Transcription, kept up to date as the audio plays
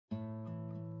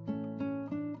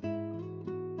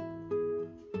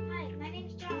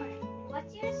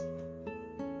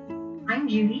I'm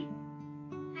Judy.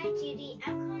 Hi, Judy.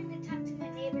 I'm calling to talk to my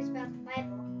neighbors about the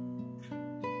Bible.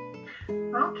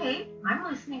 Okay, I'm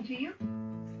listening to you.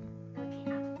 Okay.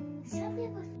 Some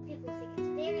people think it's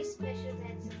very special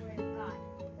that it's the Word of God.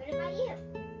 What about you?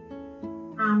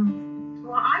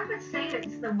 Well, I would say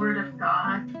it's the Word of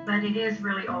God, but it is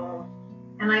really old,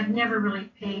 and I've never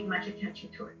really paid much attention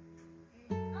to it.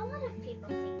 A lot of people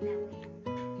think that way.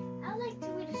 I would like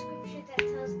to read a scripture that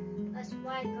tells us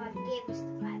why God gave us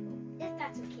the Bible, if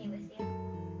that's okay with you.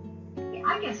 Yeah,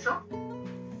 I guess so.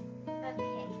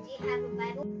 Okay, do you have a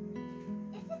Bible?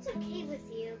 If it's okay with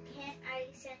you, can I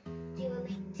send you a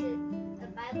link to a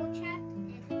Bible tract?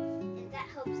 And that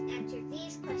helps answer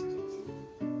these questions.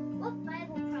 What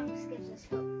Bible promise gives us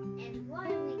hope? And why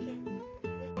we can...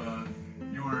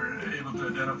 You were able to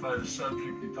identify the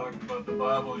subject. You talked about the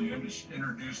Bible. You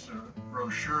introduced a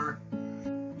brochure.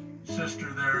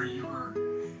 Sister there,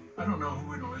 I don't know who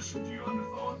would listen to you on the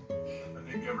phone.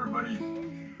 I think everybody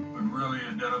would really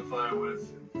identify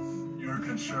with your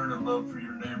concern and love for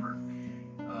your neighbor.